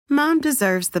Mom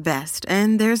deserves the best,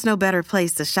 and there's no better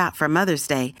place to shop for Mother's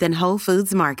Day than Whole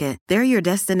Foods Market. They're your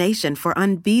destination for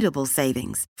unbeatable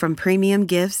savings, from premium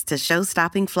gifts to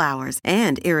show-stopping flowers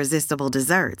and irresistible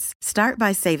desserts. Start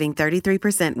by saving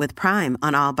 33% with Prime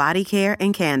on all body care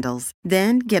and candles.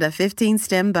 Then get a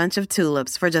 15-stem bunch of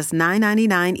tulips for just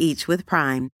 $9.99 each with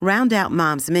Prime. Round out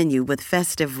Mom's menu with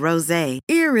festive rosé,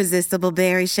 irresistible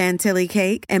berry chantilly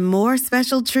cake, and more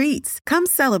special treats. Come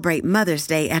celebrate Mother's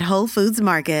Day at Whole Foods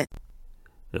Market.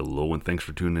 Hello and thanks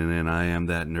for tuning in. I am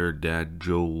that nerd dad,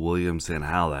 Joe Williamson.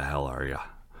 How the hell are ya?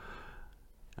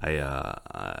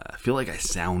 I feel like I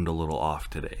sound a little off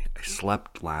today. I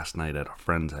slept last night at a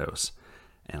friend's house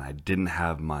and I didn't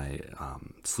have my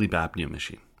sleep apnea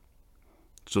machine.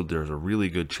 So there's a really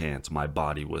good chance my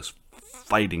body was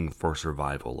fighting for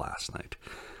survival last night.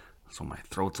 So my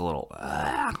throat's a little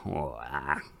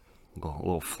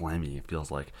phlegmy, it feels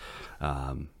like.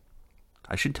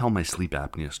 I should tell my sleep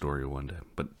apnea story one day,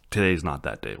 but today's not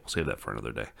that day. We'll save that for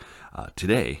another day.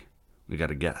 Today, we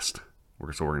got a guest,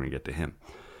 so we're going to get to him.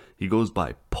 He goes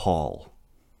by Paul.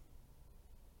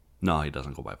 No, he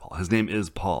doesn't go by Paul. His name is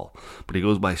Paul, but he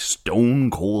goes by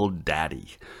Stone Cold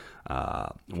Daddy.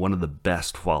 One of the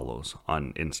best follows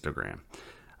on Instagram.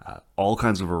 All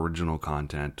kinds of original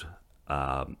content,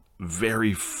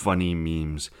 very funny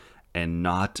memes, and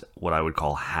not what I would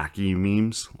call hacky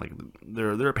memes. Like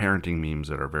they're parenting memes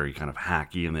that are very kind of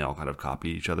hacky and they all kind of copy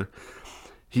each other.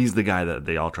 He's the guy that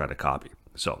they all try to copy.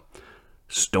 So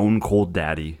Stone Cold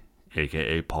Daddy,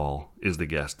 aka Paul, is the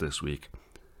guest this week.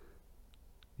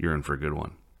 You're in for a good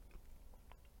one.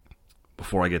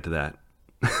 Before I get to that,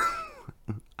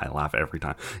 I laugh every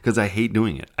time because I hate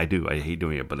doing it. I hate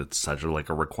doing it, but it's such a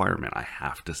requirement. I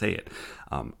have to say it.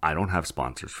 I don't have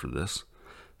sponsors for this.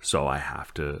 So I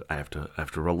have to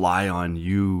rely on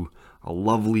you,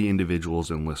 lovely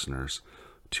individuals and listeners,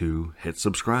 to hit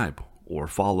subscribe or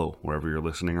follow wherever you're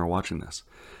listening or watching this,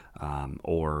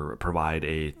 or provide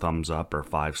a thumbs up or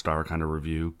 5-star kind of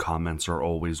review. Comments are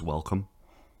always welcome.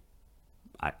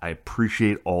 I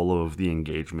appreciate all of the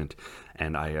engagement,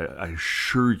 and I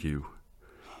assure you,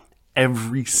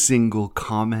 every single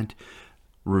comment,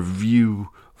 review,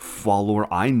 follower,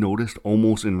 I noticed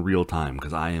almost in real time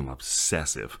because I am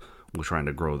obsessive with trying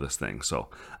to grow this thing. So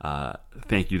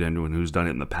thank you to anyone who's done it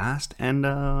in the past. And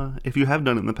if you have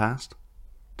done it in the past,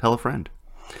 tell a friend.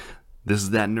 This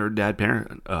is that Nerd Dad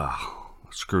parent.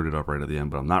 Screwed it up right at the end,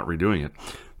 but I'm not redoing it.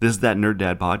 This is that Nerd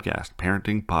Dad podcast,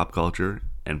 parenting, pop culture,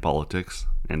 and politics,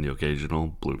 and the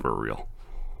occasional blooper reel.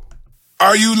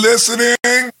 Are you listening?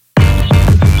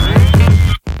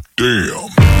 Damn.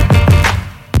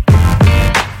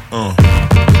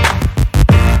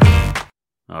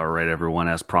 All right, everyone.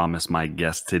 As promised, my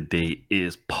guest today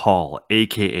is Paul,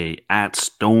 aka at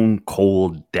Stone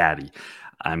Cold Daddy.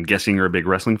 I'm guessing you're a big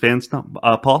wrestling fan,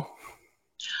 Paul?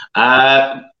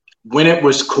 When it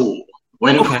was cool.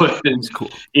 When it was cool.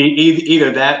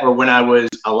 Either that or when I was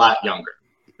a lot younger.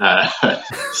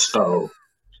 So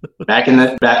back in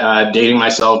dating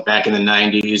myself back in the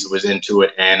 90s, was into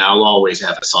it, and I'll always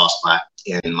have a soft spot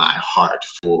in my heart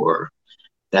for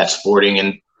that sporting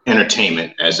and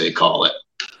entertainment, as they call it.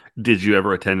 Did you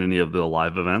ever attend any of the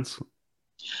live events?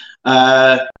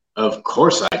 Of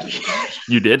course I did.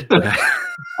 You did? Okay.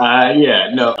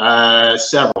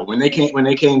 Several. When they came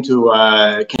to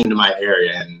my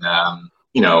area, and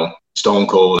Stone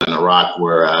Cold and The Rock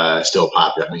were still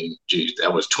popular. I mean, geez,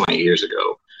 that was 20 years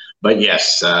ago. But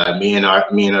yes, me and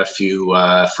a few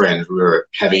friends, we were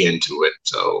heavy into it.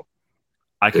 So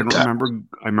I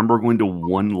remember going to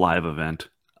one live event.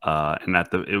 And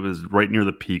it was right near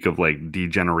the peak of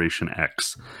D-Generation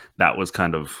X. That was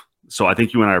kind of, so I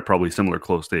think you and I are probably similar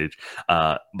close age,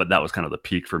 but that was kind of the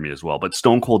peak for me as well. But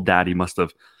Stone Cold Daddy must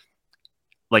have,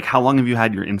 how long have you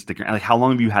had your Instagram? How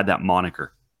long have you had that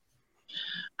moniker?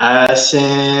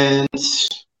 Since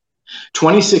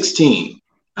 2016.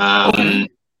 Okay.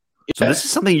 So this is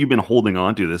something you've been holding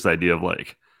on to, this idea of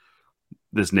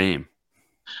this name.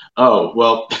 Oh,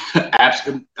 well,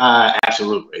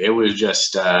 absolutely. It was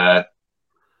just,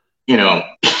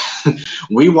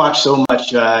 we watched so much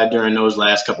during those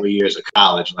last couple of years of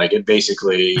college. It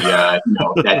basically,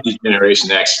 that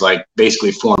Generation X,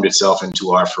 basically formed itself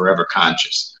into our forever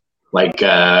conscious.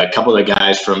 A couple of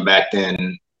guys from back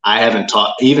then,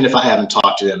 even if I haven't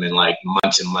talked to them in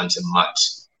months and months and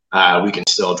months, we can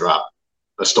still drop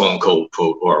a Stone Cold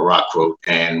quote or a Rock quote,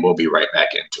 and we'll be right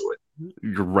back into it.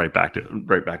 You're right back to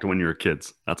when you were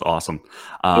kids. That's awesome.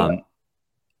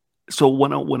 So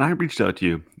when I reached out to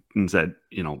you and said,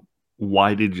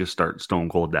 why did you start Stone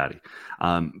Cold Daddy?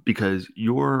 Because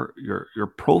your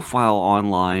profile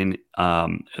online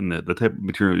and the type of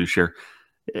material you share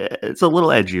it's a little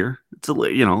edgier. It's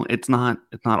it's not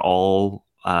all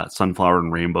sunflower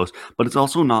and rainbows, but it's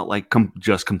also not like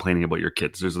just complaining about your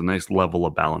kids. There's a nice level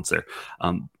of balance there.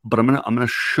 But I'm gonna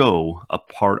show a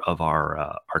part of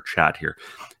our chat here,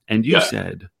 and you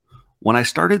said, when I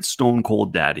started Stone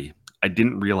Cold Daddy, I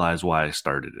didn't realize why I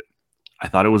started it. I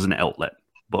thought it was an outlet,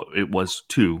 but it was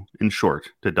in short,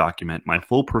 to document my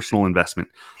full personal investment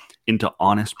into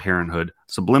honest parenthood,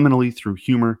 subliminally through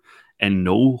humor and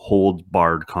no holds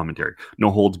barred commentary. No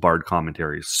holds barred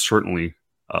commentary is certainly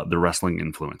the wrestling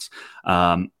influence.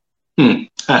 No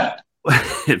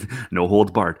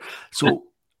holds barred. So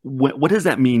what does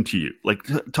that mean to you? Like,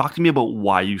 talk to me about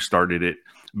why you started it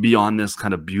beyond this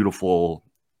kind of beautiful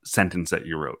sentence that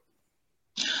you wrote.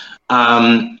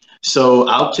 So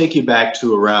I'll take you back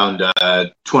to around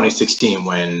 2016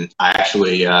 when I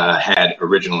actually had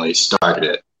originally started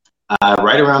it.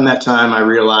 Right around that time, I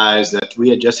realized that we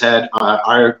had just had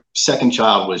our second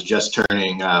child was just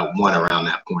turning 1 around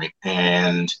that point.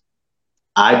 And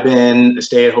I've been a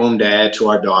stay-at-home dad to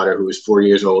our daughter, who is 4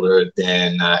 years older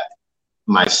than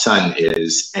my son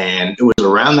is. And it was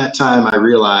around that time I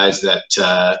realized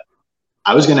that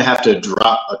I was going to have to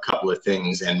drop a couple of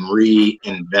things and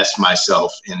reinvest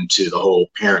myself into the whole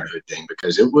parenthood thing,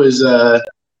 because it was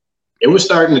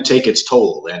starting to take its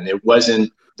toll, and it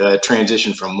wasn't the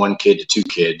transition from 1 kid to 2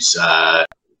 kids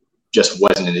just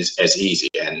wasn't as easy.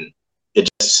 And it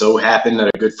just so happened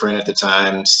that a good friend at the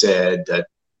time said that,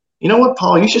 you know what,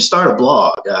 Paul, you should start a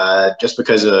blog, just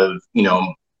because of,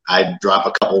 I drop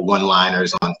a couple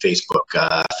one-liners on Facebook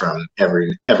from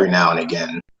every now and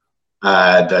again.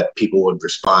 That people would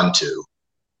respond to.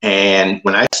 And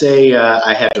when I say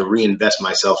I had to reinvest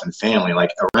myself in family,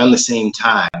 like around the same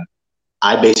time,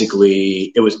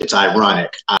 it's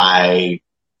ironic. I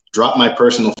dropped my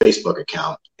personal Facebook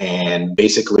account and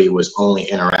basically was only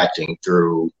interacting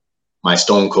through my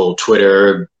Stone Cold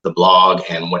Twitter, the blog,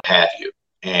 and what have you.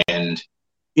 And,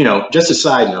 just a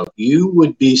side note, you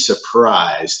would be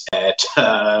surprised at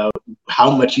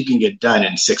how much you can get done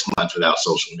in 6 months without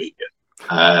social media.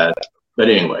 But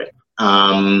anyway,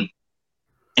 and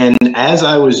as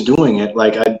I was doing it,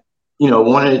 like I,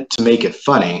 wanted to make it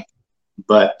funny,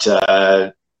 but,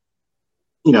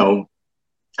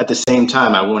 at the same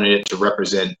time, I wanted it to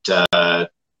represent, a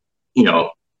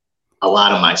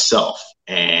lot of myself.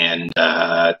 And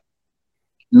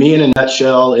me in a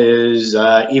nutshell is,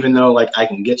 even though like I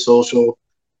can get social,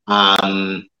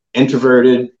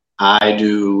 introverted, I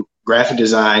do graphic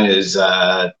design is,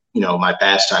 my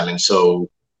pastime. And so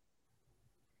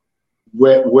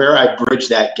where I bridge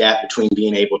that gap between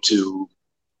being able to,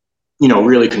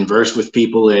 really converse with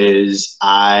people is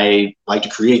I like to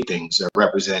create things that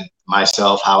represent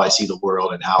myself, how I see the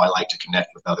world, and how I like to connect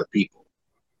with other people.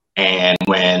 And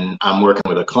when I'm working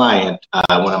with a client,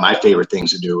 one of my favorite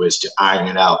things to do is to iron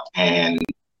it out and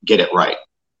get it right.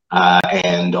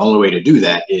 And the only way to do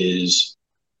that is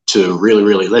to really,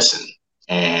 really listen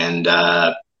and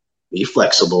be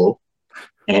flexible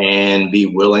and be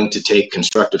willing to take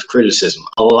constructive criticism.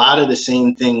 A lot of the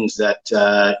same things that,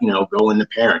 go into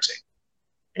parenting.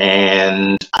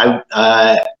 And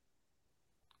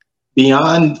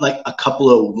beyond like a couple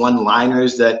of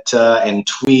one-liners that and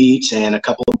tweets and a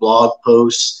couple of blog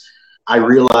posts, I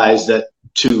realized that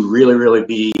to really, really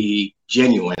be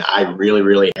genuine, I really,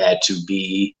 really had to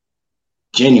be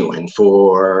genuine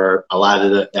for a lot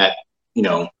of that,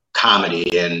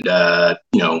 comedy and,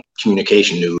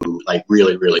 communication to like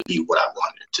really, really be what I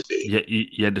wanted it to be. Yeah,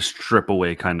 you had to strip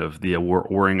away kind of the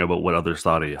worrying about what others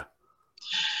thought of you.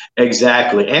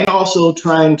 Exactly. And also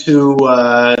trying to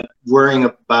worrying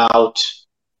about,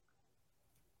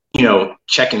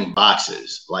 checking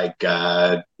boxes. Like,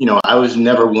 I was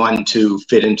never one to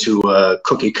fit into a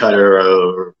cookie cutter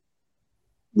or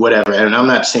whatever. And I'm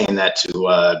not saying that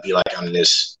to be like I'm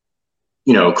this,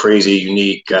 crazy,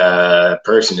 unique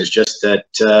person. It's just that,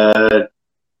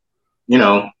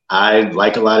 I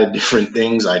like a lot of different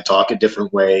things. I talk a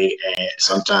different way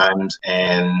sometimes.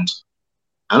 And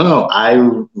I don't know, I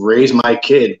raised my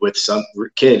kids with some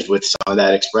of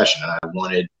that expression.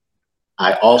 And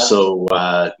I also,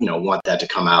 want that to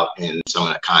come out in some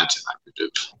of the content I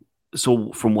produce.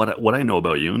 So from what I know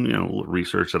about you and,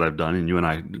 research that I've done, and you and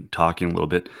I talking a little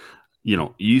bit,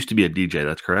 you used to be a DJ,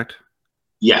 that's correct?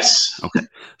 Yes. Okay.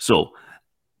 So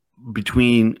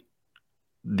between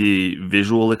the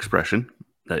visual expression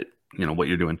that, what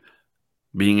you're doing,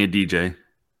 being a DJ,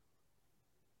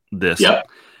 Yep.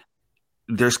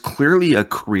 There's clearly a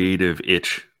creative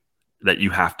itch that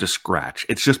you have to scratch.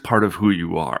 It's just part of who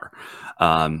you are.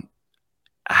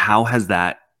 How has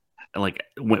that like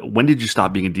when did you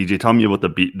stop being a DJ? Tell me about the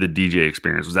DJ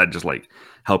experience. Was that just like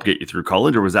help get you through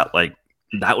college, or was that like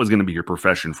that was going to be your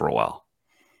profession for a while?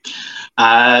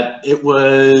 It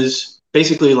was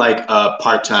basically like a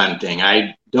part-time thing.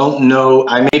 I don't know.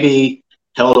 I maybe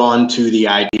held on to the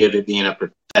idea of it being a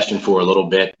profession for a little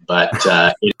bit, but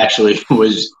it actually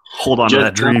was. Hold on to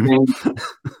that dream.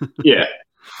 Yeah,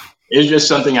 it's just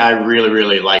something I really,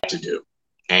 really like to do,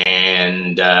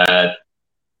 and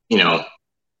you know,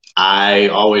 I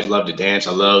always loved to dance.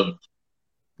 I love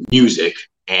music,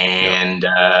 and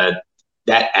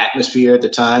that atmosphere at the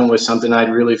time was something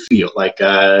I'd really feel like.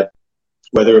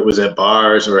 Whether it was at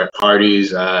bars or at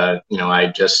parties,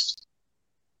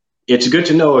 it's good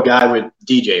to know a guy with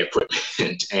DJ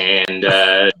equipment. And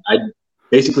I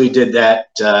basically did that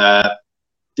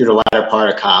through the latter part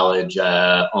of college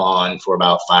on for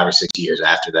about 5 or 6 years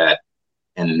after that.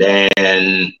 And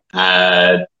then,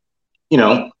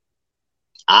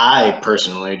 I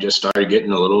personally just started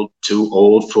getting a little too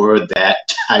old for that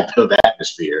type of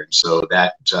atmosphere. So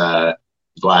that's why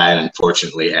I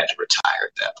unfortunately had to retire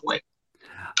at that point.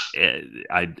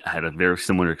 I had a very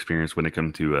similar experience when it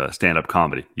comes to stand-up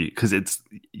comedy, because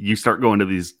you start going to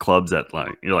these clubs that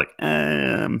like you're like,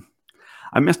 I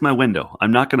missed my window.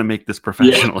 I'm not going to make this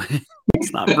professionally. Yeah.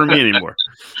 It's not for me anymore.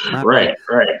 Right.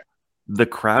 The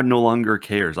crowd no longer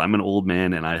cares. I'm an old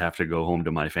man and I have to go home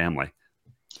to my family.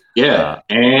 Yeah,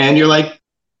 and you're like,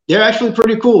 they're actually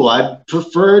pretty cool. I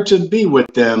prefer to be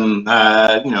with them,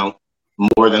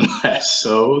 more than less.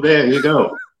 So there you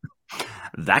go.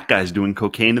 That guy's doing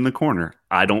cocaine in the corner.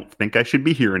 I don't think I should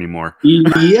be here anymore.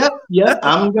 Yep.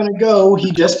 I'm going to go.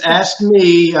 He just asked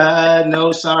me.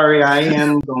 No, sorry. I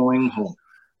am going home.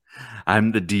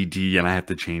 I'm the DD and I have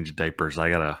to change diapers. I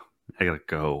gotta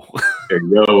go.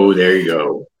 There you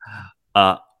go.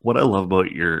 What I love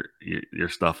about your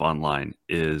stuff online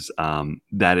is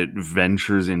that it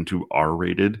ventures into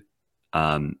R-rated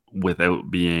without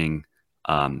being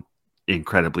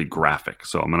incredibly graphic.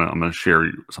 So I'm gonna share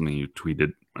something you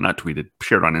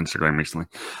shared on Instagram recently.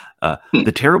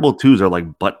 The terrible twos are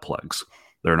like butt plugs.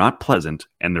 They're not pleasant,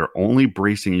 and they're only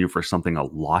bracing you for something a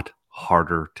lot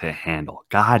harder to handle.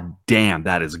 God damn,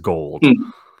 that is gold.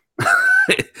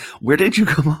 Where did you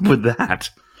come up with that?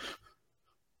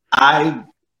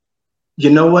 You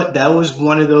know what? That was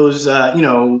one of those,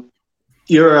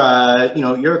 you're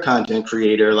a content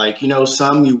creator. Like,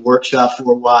 some you workshop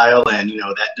for a while and,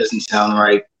 that doesn't sound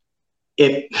right.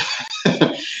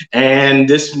 And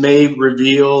this may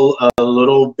reveal a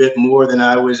little bit more than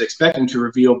I was expecting to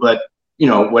reveal, but,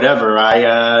 whatever.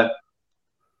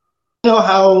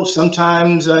 How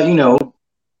sometimes,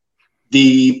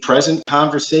 the present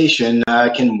conversation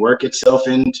can work itself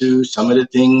into some of the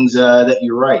things that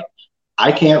you write.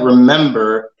 I can't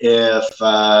remember if,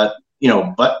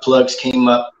 butt plugs came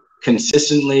up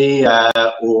consistently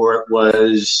or it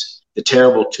was the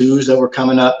terrible twos that were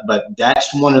coming up, but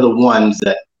that's one of the ones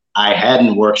that I had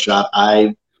in workshop.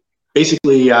 I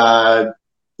basically, where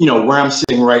I'm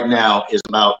sitting right now is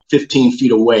about 15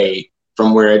 feet away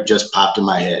from where it just popped in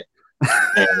my head.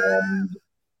 And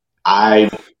I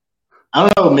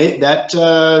don't know,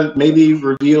 that maybe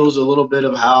reveals a little bit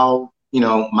of how,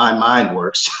 my mind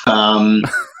works. But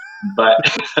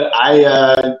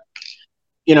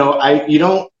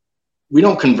we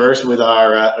don't converse with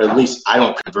our, or at least I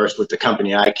don't converse with the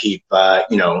company I keep,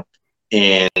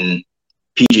 in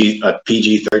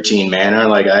PG-13 manner.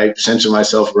 Like, I censor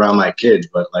myself around my kids,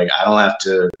 but like, I don't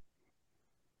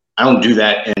do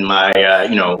that in my,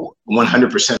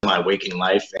 100% of my waking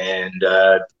life. And,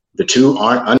 the two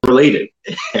aren't unrelated.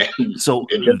 So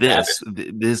this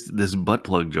butt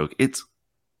plug joke,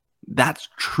 that's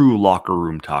true locker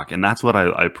room talk, and that's what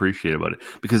I appreciate about it,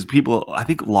 because I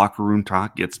think locker room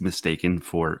talk gets mistaken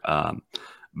for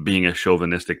being a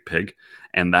chauvinistic pig,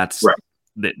 and that's right.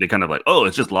 They kind of like, oh,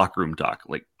 it's just locker room talk.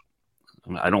 Like,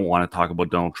 I don't want to talk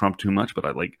about Donald Trump too much, but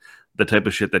I like the type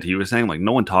of shit that he was saying. Like,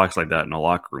 no one talks like that in a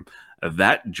locker room.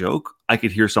 That joke, I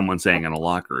could hear someone saying in a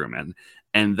locker room,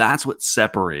 and that's what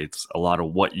separates a lot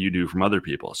of what you do from other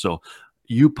people. So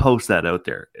you post that out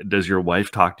there. Does your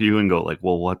wife talk to you and go like,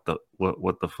 well, what the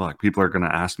fuck? People are going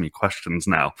to ask me questions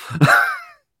now.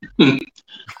 Does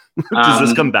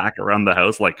this come back around the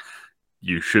house? Like,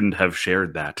 you shouldn't have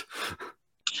shared that.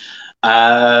 You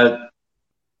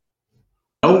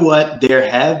know what? There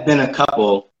have been a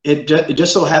couple. It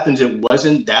just so happens it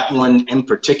wasn't that one in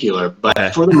particular, but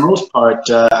okay. For the most part,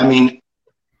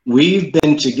 we've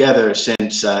been together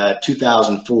since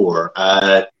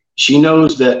 2004. She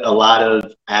knows that a lot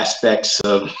of aspects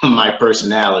of my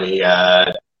personality,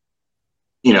 are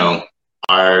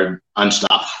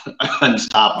unstoppable.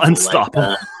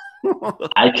 Unstoppable.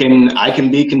 I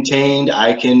can be contained,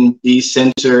 I can be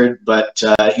censored, but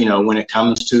when it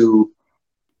comes to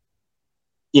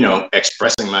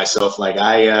expressing myself, like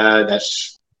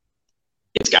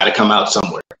it's got to come out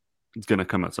somewhere. It's gonna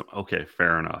come out. Okay,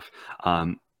 fair enough.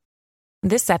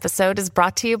 This episode is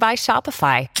brought to you by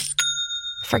Shopify.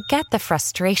 Forget the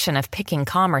frustration of picking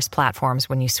commerce platforms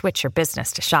when you switch your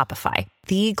business to Shopify,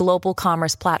 the global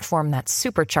commerce platform that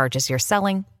supercharges your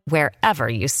selling wherever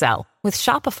you sell. With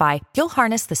Shopify, you'll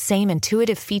harness the same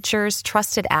intuitive features,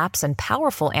 trusted apps, and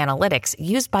powerful analytics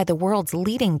used by the world's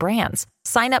leading brands.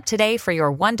 Sign up today for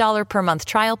your $1 per month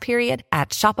trial period at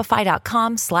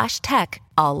shopify.com/tech,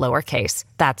 all lowercase.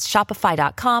 That's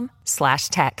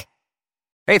shopify.com/tech.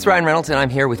 Hey, it's Ryan Reynolds, and I'm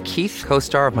here with Keith,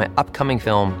 co-star of my upcoming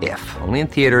film, If, only in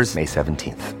theaters May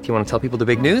 17th. Do you want to tell people the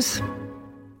big news?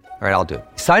 All right, I'll do it.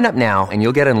 Sign up now and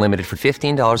you'll get unlimited for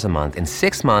 $15 a month and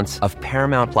 6 months of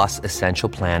Paramount Plus Essential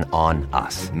Plan on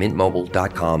us.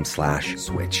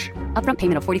 MintMobile.com/switch. Upfront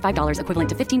payment of $45 equivalent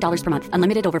to $15 per month.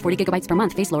 Unlimited over 40 gigabytes per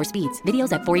month. Face lower speeds.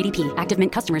 Videos at 480p. Active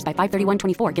Mint customers by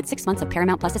 531.24 get 6 months of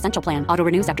Paramount Plus Essential Plan. Auto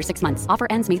renews after 6 months. Offer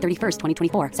ends May 31st,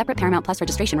 2024. Separate Paramount Plus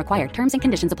registration required. Terms and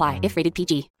conditions apply if rated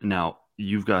PG. Now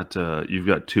you've got two.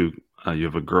 You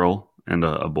have a girl and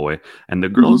a boy, and the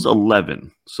girl's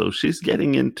 11, so she's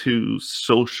getting into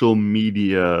social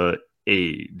media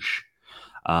age.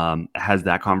 Has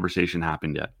that conversation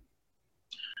happened yet?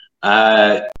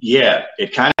 Yeah,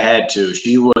 it kind of had to.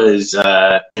 She was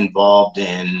involved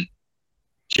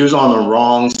she was on the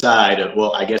wrong side of,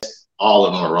 well, I guess all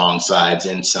of them were wrong sides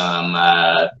in some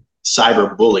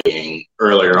cyberbullying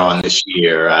earlier on this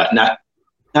year. Not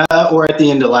or at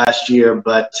the end of last year,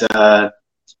 but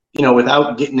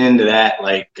without getting into that,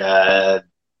 we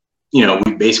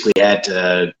basically had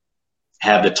to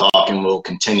have the talk, and we'll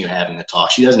continue having the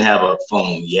talk. She doesn't have a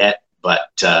phone yet, but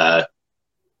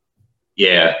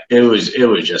yeah, it was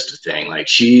just a thing. Like,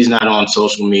 she's not on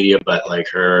social media, but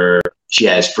she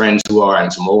has friends who are,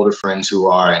 and some older friends who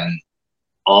are, and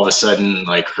all of a sudden,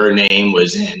 her name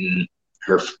was in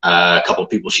a couple of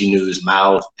people she knew's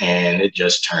mouth, and it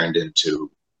just turned into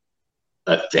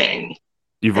a thing.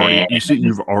 You've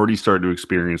already started to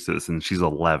experience this, and she's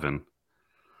 11.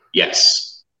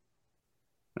 Yes.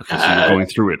 Okay, so you're going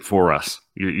through it for us.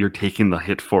 You're taking the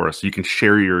hit for us. You can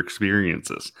share your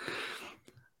experiences.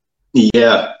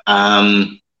 Yeah.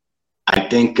 I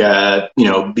think,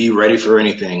 be ready for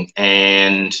anything.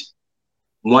 And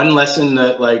one lesson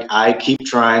that I keep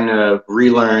trying to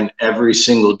relearn every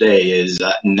single day is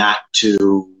not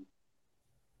to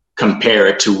compare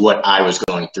it to what I was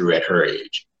going through at her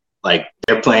age.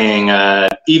 They're playing,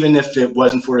 even if it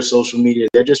wasn't for social media,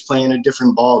 they're just playing a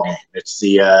different ball game. It's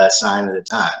the sign of the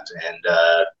times, and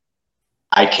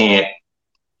I can't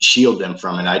shield them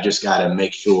from it. I just got to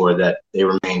make sure that they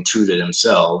remain true to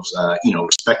themselves. The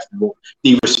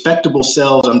respectable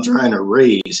selves I'm trying to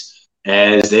raise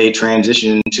as they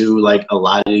transition to a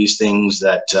lot of these things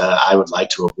that I would like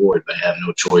to avoid, but have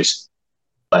no choice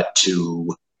but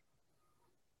to,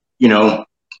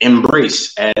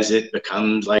 embrace as it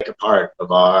becomes a part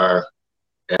of our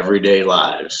everyday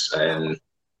lives. And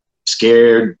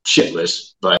scared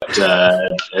shitless, but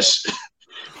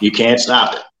you can't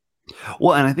stop it.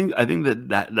 Well, and I think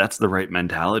that's the right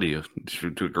mentality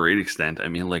to a great extent. I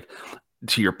mean,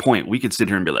 to your point, we could sit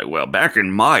here and be like, well, back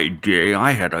in my day, I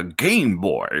had a Game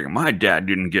Boy. My dad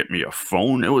didn't get me a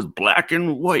phone. It was black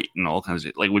and white and all kinds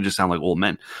of, we just sound like old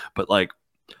men. But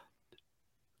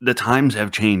the times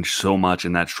have changed so much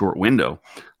in that short window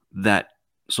that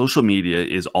social media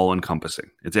is all encompassing.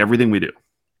 It's everything we do.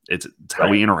 It's how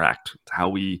we interact. It's how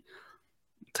we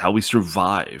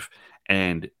survive.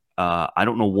 And I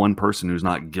don't know one person who's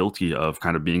not guilty of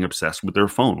kind of being obsessed with their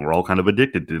phone. We're all kind of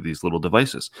addicted to these little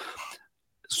devices.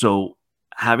 So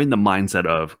having the mindset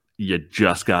of you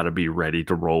just got to be ready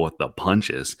to roll with the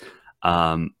punches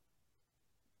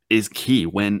is key.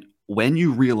 When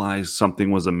you realize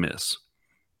something was amiss,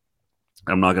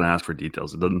 I'm not going to ask for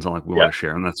details. It doesn't sound like we want to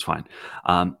share, and that's fine.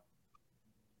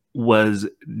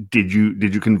 Did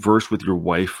you converse with your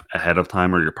wife ahead of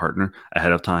time, or your partner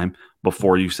ahead of time,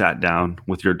 before you sat down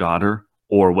with your daughter?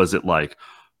 Or was it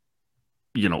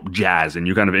jazz and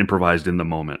you kind of improvised in the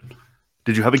moment?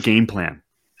 Did you have a game plan?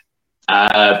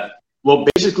 Well,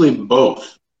 basically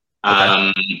both.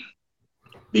 Okay.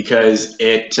 Because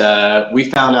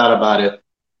we found out about it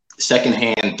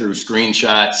secondhand through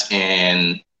screenshots,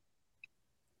 and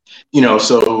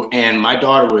and my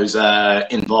daughter was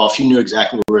involved. She knew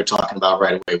exactly what we were talking about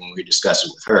right away when we discussed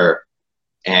it with her.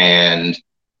 And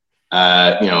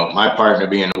my partner,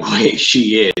 being the way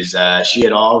she is, she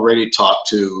had already talked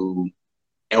to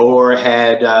or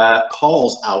had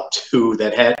calls out to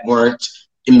that weren't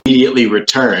immediately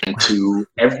returned to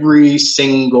every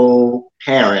single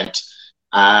parent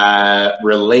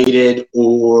related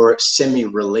or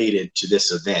semi-related to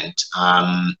this event.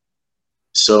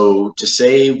 So to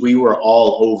say we were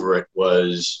all over it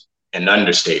was an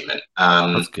understatement.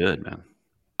 That's good, man.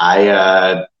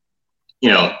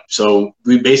 So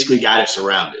we basically got it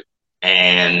surrounded,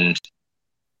 and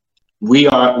we're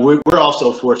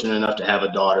also fortunate enough to have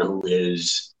a daughter who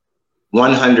is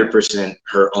 100%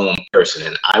 her own person,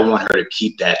 and I want her to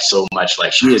keep that so much.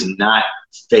 Like, she is not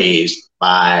fazed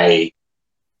by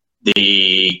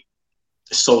the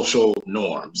social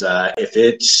norms. If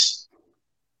it's,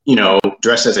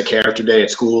 dressed as a character day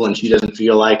at school and she doesn't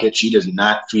feel like it, she does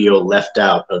not feel left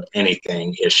out of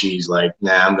anything if she's like,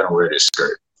 nah, I'm going to wear this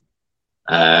skirt.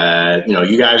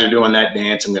 You guys are doing that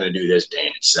dance, I'm going to do this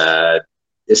dance.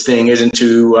 This thing isn't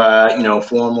too,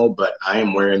 formal, but I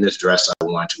am wearing this dress I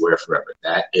want to wear forever.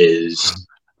 That is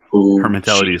who her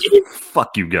mentality is.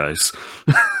 Fuck you guys.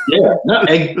 Yeah. No,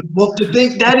 well, to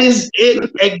think that is it.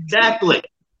 Exactly.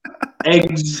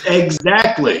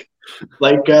 Exactly.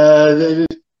 Like,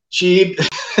 she,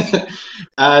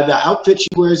 the outfit she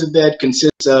wears in bed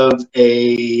consists of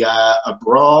a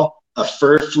bra, a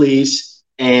fur fleece,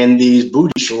 and these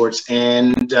booty shorts.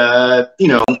 And,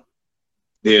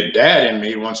 the dad in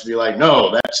me wants to be like,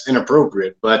 no, that's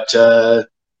inappropriate. But,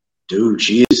 dude,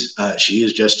 she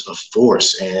is just a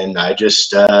force. And I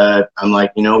just, I'm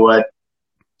like, you know what?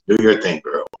 Do your thing,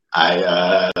 girl.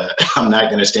 I'm not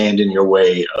going to stand in your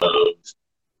way of,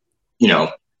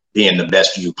 being the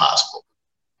best you possible.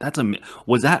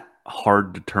 Was that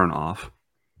hard to turn off?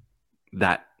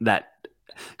 That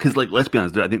because, like, let's be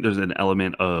honest, I think there's an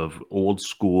element of old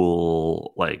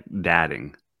school, like,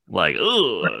 dadding, like,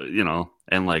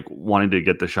 and like wanting to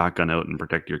get the shotgun out and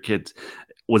protect your kids.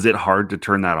 Was it hard to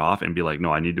turn that off and be like,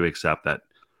 no, I need to accept that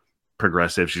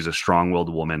Progressive, she's a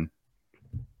strong-willed woman?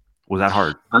 Was that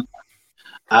hard?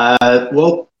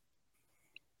 Well,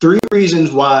 3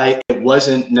 reasons why it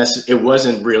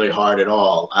wasn't really hard at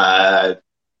all.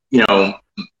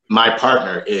 My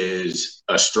partner is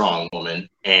a strong woman,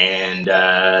 and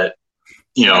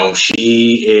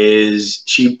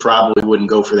she probably wouldn't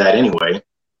go for that anyway.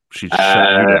 She'd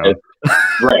shut you down.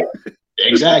 Right.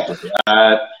 Exactly.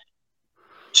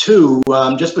 2,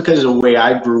 just because of the way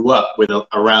I grew up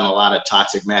around a lot of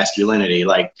toxic masculinity,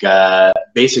 like,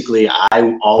 basically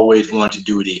I always want to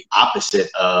do the opposite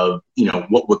of,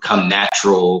 what would come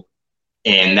natural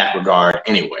in that regard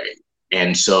anyway.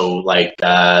 And so, like,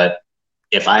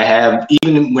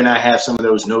 even when I have some of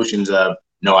those notions of,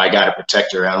 no, I got to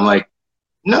protect her, I'm like,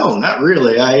 no, not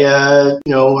really.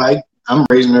 I'm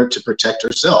raising her to protect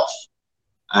herself.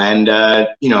 And,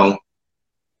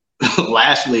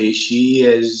 lastly, she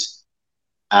is,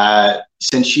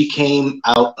 since she came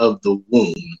out of the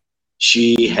womb,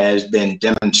 she has been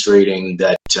demonstrating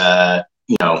that,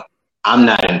 I'm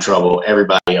not in trouble.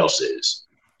 Everybody else is.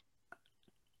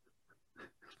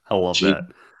 I love that.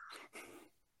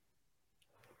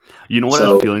 You know what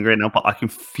I'm feeling right now, Paul? I can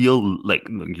feel like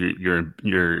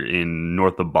you're in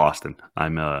north of Boston.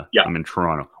 I'm in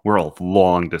Toronto. We're all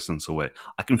long distance away.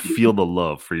 I can feel the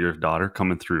love for your daughter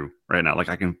coming through right now. Like,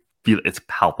 I can feel it's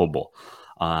palpable.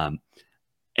 And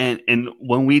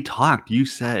when we talked, you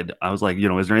said, I was like,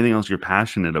 is there anything else you're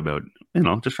passionate about?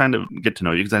 Just trying to get to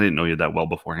know you, because I didn't know you that well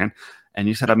beforehand. And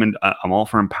you said, I'm all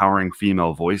for empowering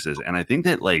female voices. And I think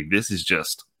that, like, this is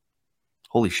just,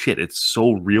 holy shit, it's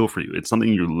so real for you. It's something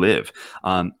you live.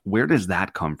 Where does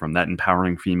that come from? That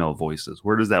empowering female voices?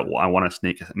 Where does that, I want to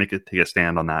make it take a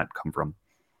stand on that, come from?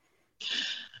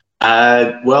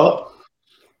 Well,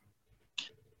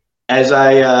 as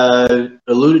I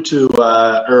alluded to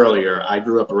earlier, I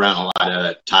grew up around a lot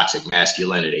of toxic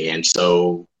masculinity. And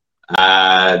so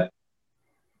I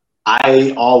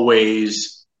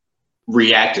always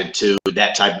reacted to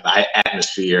that type of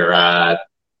atmosphere,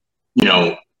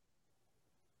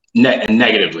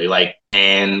 negatively,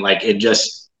 it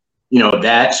just,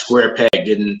 that square peg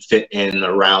didn't fit in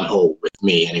the round hole with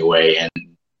me anyway.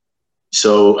 And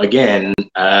so again,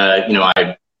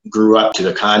 I grew up to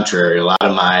the contrary. A lot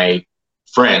of my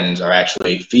friends are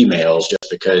actually females,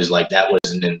 just because that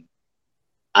was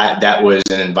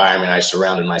an environment I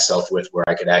surrounded myself with where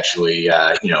I could actually,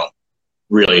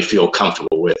 really feel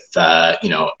comfortable with,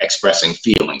 expressing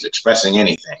feelings, expressing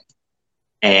anything.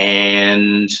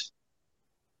 And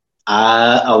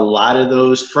a lot of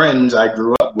those friends I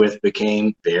grew up with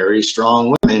became very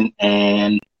strong women,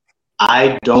 and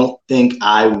I don't think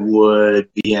I would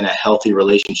be in a healthy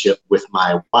relationship with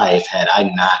my wife had I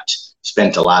not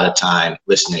spent a lot of time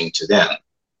listening to them.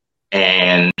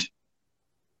 And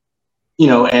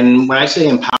and when I say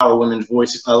empower women's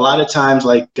voice, a lot of times,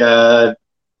 like,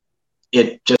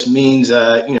 it just means,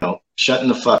 shutting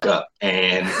the fuck up.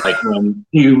 And like, when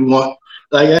you want,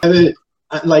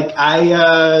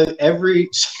 every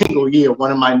single year,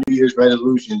 one of my New Year's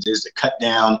resolutions is to cut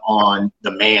down on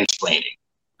the mansplaining.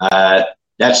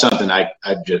 That's something I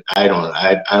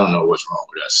don't know what's wrong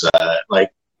with us.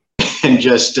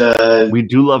 We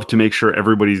do love to make sure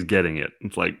everybody's getting it.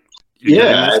 It's like,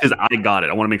 because I got it.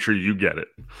 I want to make sure you get it.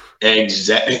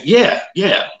 Exactly. Yeah.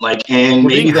 Like, and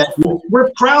maybe that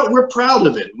we're proud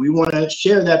of it. We want to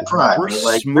share that pride. We're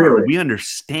like, smart. really. We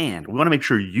understand. We want to make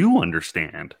sure you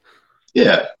understand.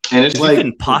 Yeah, and it's like, you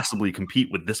couldn't possibly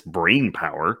compete with this brain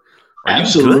power. Are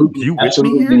absolutely, you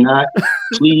absolutely not.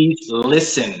 Please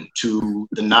listen to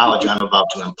the knowledge I'm about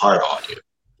to impart on you.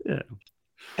 Yeah,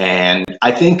 and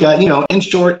I think in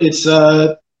short, it's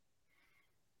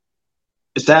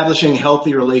establishing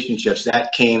healthy relationships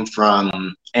that came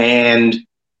from, and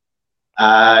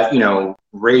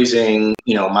raising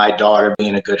my daughter,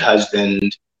 being a good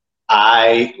husband.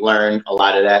 I learned a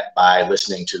lot of that by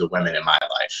listening to the women in my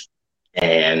life.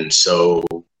 And so,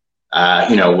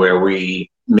 where we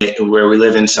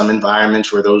live in some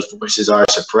environments where those voices are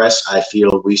suppressed, I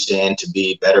feel we stand to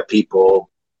be better people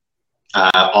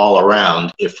all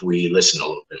around if we listen a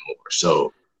little bit more.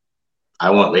 So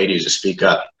I want ladies to speak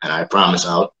up, and I promise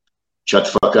I'll shut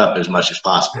the fuck up as much as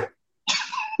possible.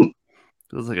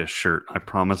 Feels like a shirt. I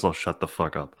promise I'll shut the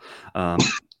fuck up.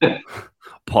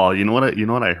 Paul, you know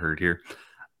what I heard here?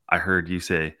 I heard you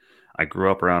say, I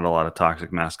grew up around a lot of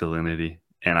toxic masculinity,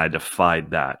 and I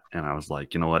defied that. And I was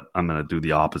like, you know what? I'm going to do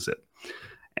the opposite.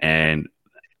 And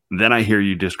then I hear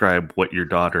you describe what your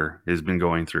daughter has been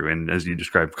going through. And as you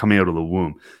described, coming out of the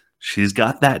womb, she's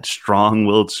got that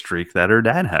strong-willed streak that her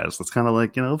dad has. It's kind of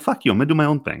like, fuck you, I'm going to do my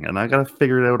own thing, and I got to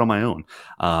figure it out on my own.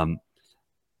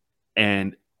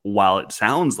 And while it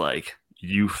sounds like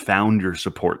you found your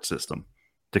support system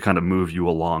to kind of move you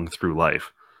along through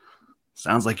life,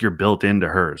 sounds like you're built into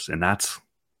hers, and that's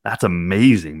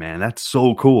amazing, man. That's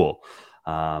so cool.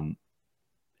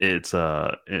 It's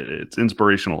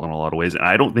inspirational in a lot of ways, and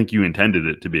I don't think you intended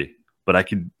it to be, but I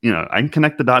can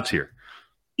connect the dots here.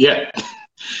 Yeah.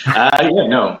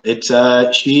 No, it's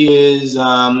she's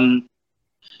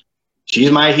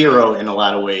my hero in a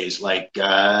lot of ways. Like,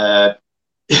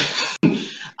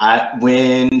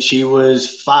 when she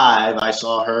was 5, I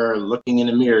saw her looking in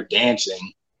the mirror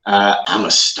dancing. I'm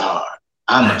a star.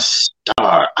 I'm a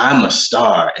star. I'm a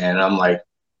star. And I'm like,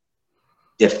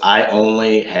 if I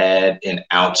only had an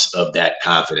ounce of that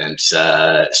confidence.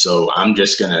 So I'm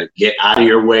just going to get out of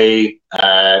your way,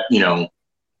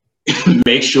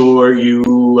 make sure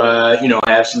you,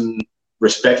 have some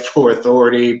respect for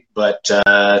authority. But,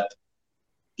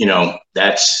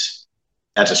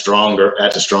 that's a strong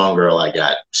girl I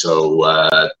got. So,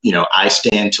 I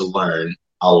stand to learn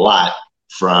a lot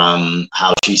from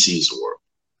how she sees the world.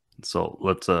 So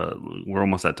let's we're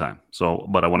almost at time. So,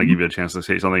 but I want to give you a chance to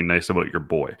say something nice about your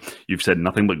boy. You've said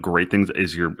nothing but great things.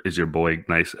 Is your boy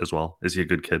nice as well? Is he a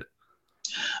good kid?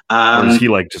 Or is he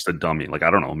like just a dummy? Like,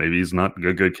 I don't know. Maybe he's not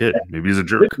a good kid. Maybe he's a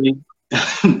jerk. He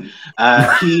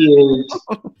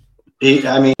is.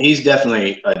 He's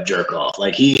definitely a jerk off.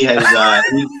 Like, he has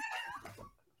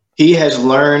he has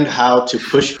learned how to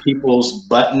push people's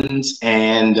buttons,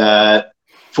 and he's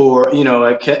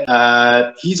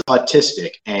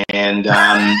autistic, and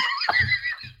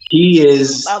he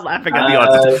is. I'm laughing at the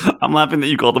autistic. I'm laughing that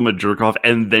you called him a jerk off,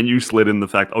 and then you slid in the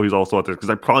fact, he's also autistic, because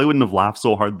I probably wouldn't have laughed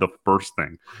so hard the first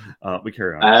thing. We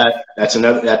carry on.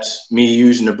 That's me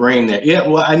using the brain there. Yeah,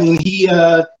 well, he.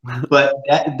 But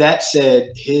that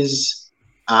said, his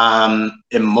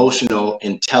emotional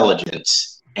intelligence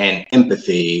and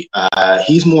empathy,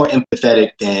 he's more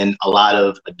empathetic than a lot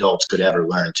of adults could ever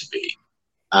learn to be.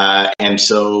 And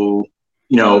so,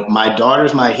 my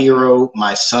daughter's my hero.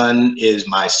 My son is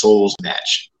my soul's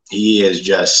match. He is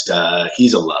just,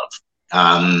 he's a love.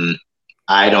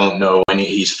 I don't know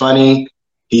he's funny.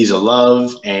 He's a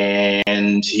love,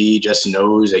 and he just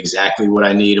knows exactly what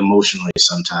I need emotionally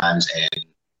sometimes. And,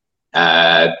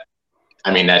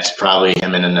 that's probably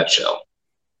him in a nutshell.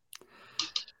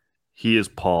 He is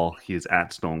Paul. He is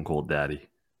at Stone Cold Daddy.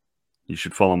 You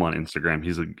should follow him on Instagram.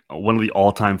 He's one of the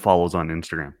all-time follows on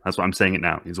Instagram. That's why I'm saying it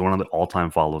now. He's one of the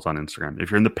all-time follows on Instagram. If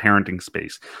you're in the parenting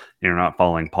space and you're not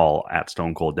following Paul at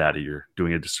Stone Cold Daddy, you're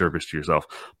doing a disservice to yourself.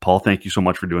 Paul, thank you so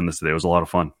much for doing this today. It was a lot of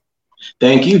fun.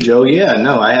 Thank you, Joe. Yeah,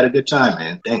 no, I had a good time,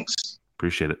 man. Thanks.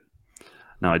 Appreciate it.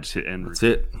 Now I just hit end. That's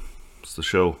it. It's the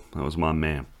show. That was my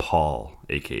man, Paul,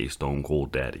 a.k.a. Stone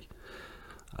Cold Daddy.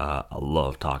 I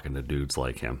love talking to dudes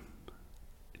like him.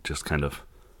 It just kind of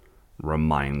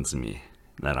reminds me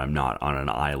that I'm not on an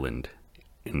island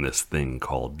in this thing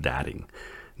called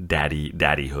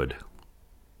daddyhood.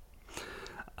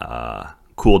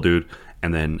 Cool dude.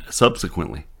 And then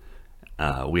subsequently,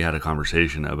 we had a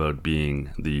conversation about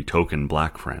being the token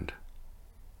black friend.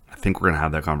 I think we're going to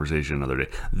have that conversation another day.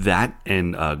 That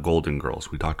and Golden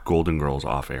Girls. We talked Golden Girls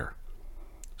off air.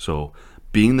 So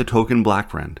being the token black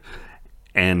friend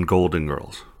and Golden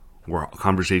Girls were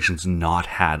conversations not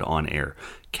had on air.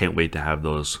 Can't wait to have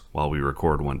those while we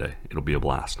record one day. It'll be a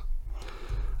blast.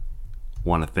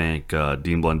 Want to thank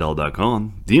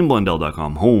DeanBlundell.com.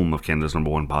 DeanBlundell.com, home of Canada's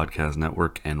 #1 podcast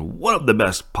network and one of the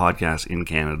best podcasts in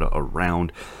Canada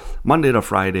around. Monday to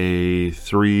Friday,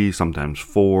 3, sometimes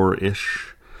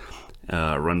 4-ish.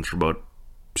 Runs for about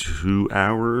 2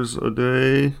 hours a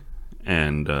day.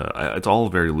 And it's all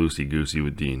very loosey-goosey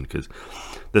with Dean. Because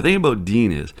the thing about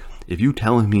Dean is, if you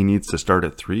tell him he needs to start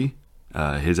at 3,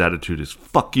 his attitude is,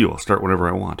 fuck you, I'll start whenever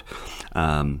I want.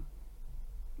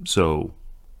 So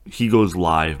he goes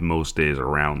live most days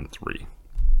around 3.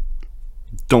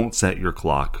 Don't set your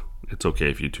clock. It's okay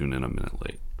if you tune in a minute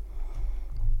late.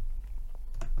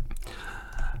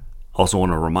 Also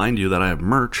want to remind you that I have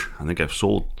merch. I think I've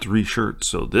sold 3 shirts,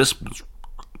 so this was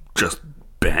just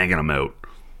banging them out.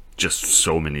 Just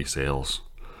so many sales.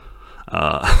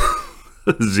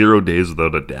 0 days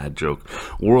without a dad joke.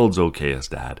 World's okayest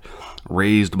dad.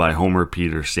 Raised by Homer,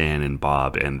 Peter, Stan, and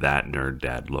Bob, and that nerd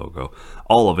dad logo.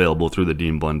 All available through the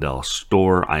Dean Blundell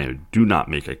store. I do not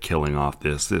make a killing off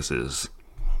this. This is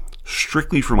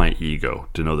strictly for my ego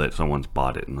to know that someone's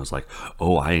bought it and was like,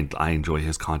 oh, I enjoy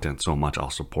his content so much, I'll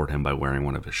support him by wearing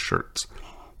one of his shirts.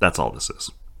 That's all this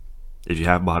is. If you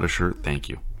have bought a shirt, thank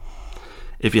you.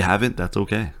 If you haven't, that's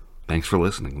okay. Thanks for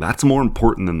listening. That's more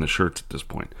important than the shirts at this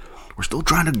point. We're still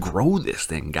trying to grow this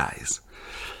thing, guys.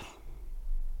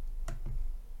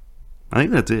 I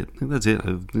think that's it.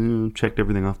 I've checked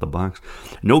everything off the box.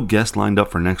 No guest lined up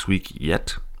for next week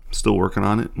yet. Still working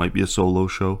on it. Might be a solo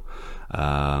show.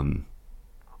 But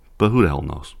who the hell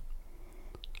knows?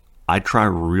 I try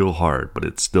real hard, but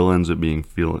it still ends up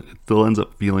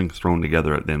feeling thrown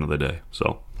together at the end of the day.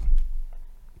 So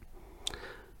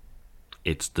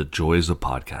it's the joys of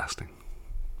podcasting.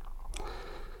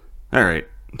 All right,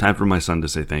 time for my son to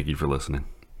say thank you for listening.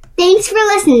 Thanks for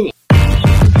listening.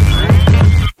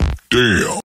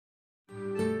 Damn.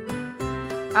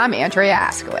 I'm Andrea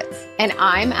Askowitz. And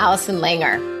I'm Allison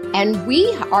Langer. And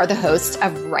we are the hosts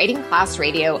of Writing Class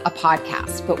Radio, a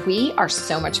podcast, but we are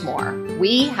so much more.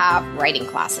 We have writing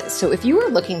classes. So if you are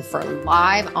looking for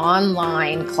live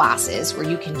online classes where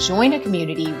you can join a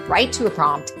community, write to a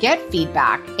prompt, get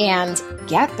feedback, and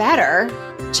get better,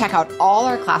 check out all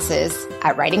our classes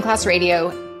at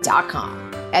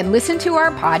writingclassradio.com. And listen to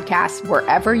our podcast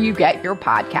wherever you get your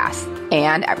podcasts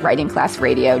and at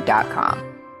writingclassradio.com.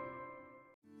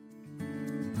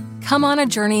 Come on a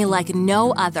journey like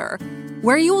no other,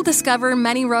 where you will discover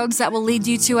many roads that will lead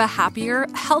you to a happier,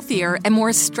 healthier, and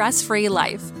more stress-free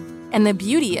life. And the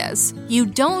beauty is, you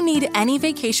don't need any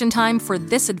vacation time for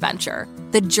this adventure.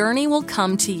 The journey will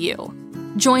come to you.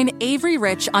 Join Avery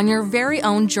Rich on your very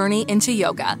own journey into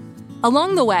yoga.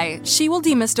 Along the way, she will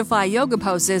demystify yoga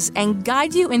poses and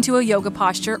guide you into a yoga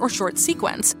posture or short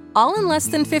sequence, all in less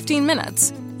than 15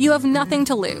 minutes. You have nothing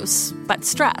to lose but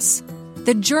stress.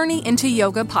 The Journey into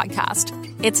Yoga podcast.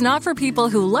 It's not for people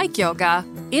who like yoga,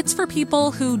 it's for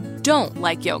people who don't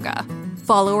like yoga.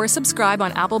 Follow or subscribe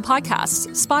on Apple Podcasts,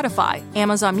 Spotify,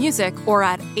 Amazon Music, or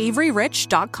at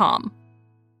averyrich.com.